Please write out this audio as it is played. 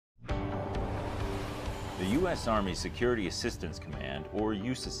The U.S. Army Security Assistance Command, or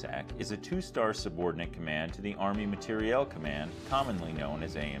USASAC, is a two-star subordinate command to the Army Materiel Command, commonly known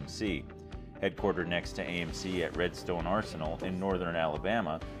as AMC. Headquartered next to AMC at Redstone Arsenal in northern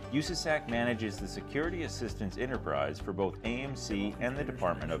Alabama, USASAC manages the security assistance enterprise for both AMC and the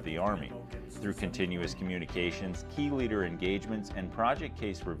Department of the Army. Through continuous communications, key leader engagements, and project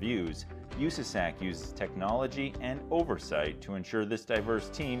case reviews, USASAC uses technology and oversight to ensure this diverse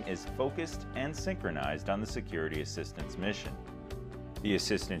team is focused and synchronized on the security assistance mission. The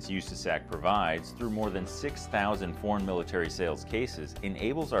assistance USASAC provides through more than 6,000 foreign military sales cases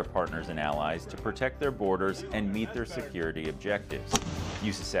enables our partners and allies to protect their borders and meet their security objectives.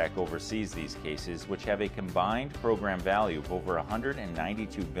 USASAC oversees these cases, which have a combined program value of over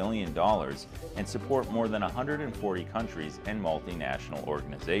 $192 billion and support more than 140 countries and multinational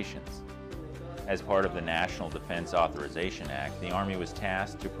organizations. As part of the National Defense Authorization Act, the Army was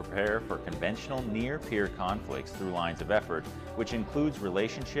tasked to prepare for conventional near-peer conflicts through lines of effort, which includes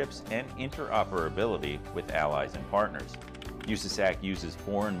relationships and interoperability with allies and partners. USASAC uses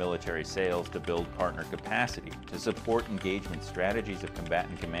foreign military sales to build partner capacity, to support engagement strategies of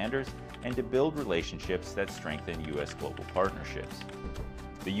combatant commanders, and to build relationships that strengthen U.S. global partnerships.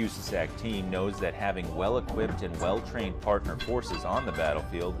 The USASAC team knows that having well-equipped and well-trained partner forces on the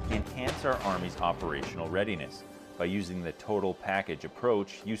battlefield enhance our Army's operational readiness. By using the total package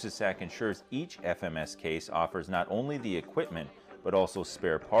approach, USASAC ensures each FMS case offers not only the equipment, but also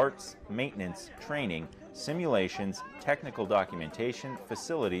spare parts, maintenance, training, simulations, technical documentation,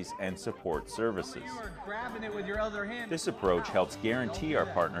 facilities, and support services. This approach helps guarantee our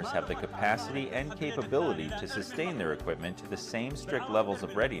partners have the capacity and capability to sustain their equipment to the same strict levels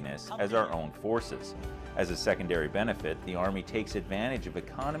of readiness as our own forces. As a secondary benefit, the Army takes advantage of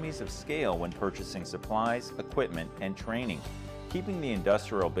economies of scale when purchasing supplies, equipment, and training. Keeping the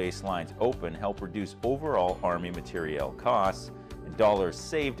industrial baselines open help reduce overall Army materiel costs, and dollars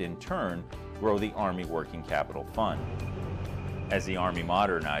saved in turn grow the Army Working Capital Fund. As the Army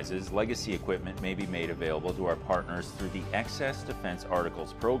modernizes, legacy equipment may be made available to our partners through the Excess Defense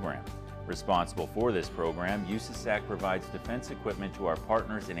Articles program. Responsible for this program, USASAC provides defense equipment to our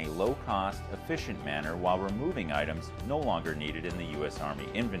partners in a low-cost, efficient manner while removing items no longer needed in the U.S. Army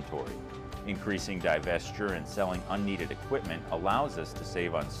inventory. Increasing divestiture and selling unneeded equipment allows us to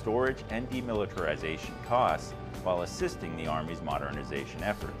save on storage and demilitarization costs while assisting the Army's modernization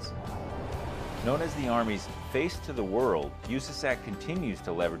efforts. Known as the Army's face to the world, USASAC continues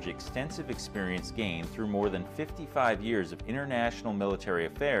to leverage extensive experience gained through more than 55 years of international military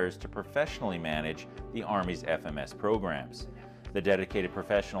affairs to professionally manage the Army's FMS programs. The dedicated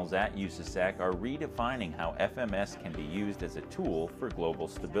professionals at USASAC are redefining how FMS can be used as a tool for global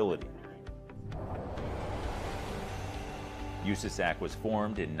stability. USASAC was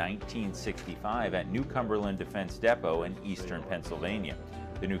formed in 1965 at New Cumberland Defense Depot in eastern Pennsylvania.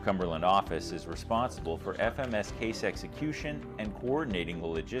 The New Cumberland office is responsible for FMS case execution and coordinating the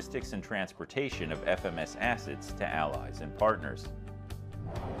logistics and transportation of FMS assets to allies and partners.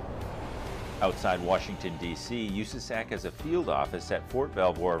 Outside Washington, D.C., USASAC has a field office at Fort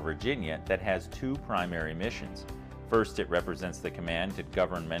Belvoir, Virginia that has two primary missions. First, it represents the command to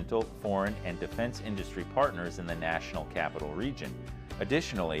governmental, foreign, and defense industry partners in the National Capital Region.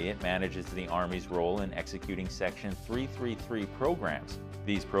 Additionally, it manages the Army's role in executing Section 333 programs.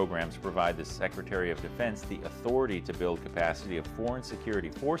 These programs provide the Secretary of Defense the authority to build capacity of foreign security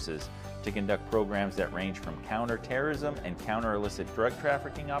forces to conduct programs that range from counterterrorism and counter-illicit drug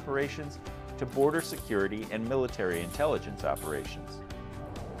trafficking operations to border security and military intelligence operations.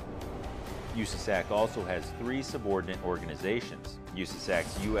 USASAC also has three subordinate organizations.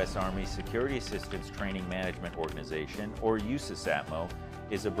 USASAC's U.S. Army Security Assistance Training Management Organization, or USASATMO,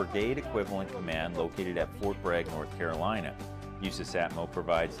 is a brigade equivalent command located at Fort Bragg, North Carolina. USASATMO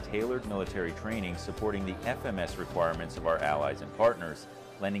provides tailored military training supporting the FMS requirements of our allies and partners,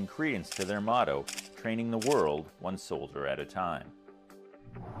 lending credence to their motto, training the world one soldier at a time.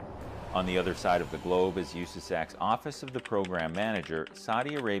 On the other side of the globe is USASAC's Office of the Program Manager,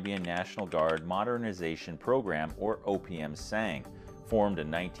 Saudi Arabian National Guard Modernization Program, or OPM-SANG. Formed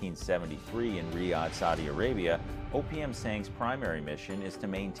in 1973 in Riyadh, Saudi Arabia, OPM-SANG's primary mission is to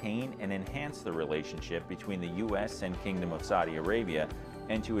maintain and enhance the relationship between the U.S. and Kingdom of Saudi Arabia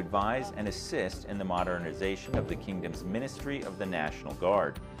and to advise and assist in the modernization of the Kingdom's Ministry of the National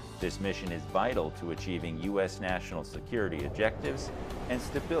Guard. This mission is vital to achieving U.S. national security objectives and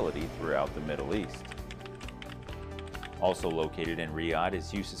stability throughout the Middle East. Also located in Riyadh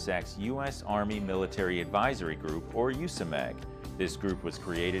is USASAC's U.S. Army Military Advisory Group, or USAMAG. This group was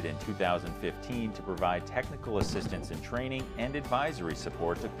created in 2015 to provide technical assistance and training and advisory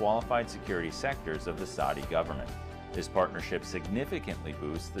support to qualified security sectors of the Saudi government. This partnership significantly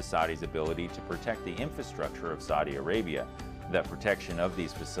boosts the Saudis' ability to protect the infrastructure of Saudi Arabia. The protection of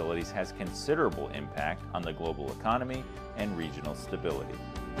these facilities has considerable impact on the global economy and regional stability.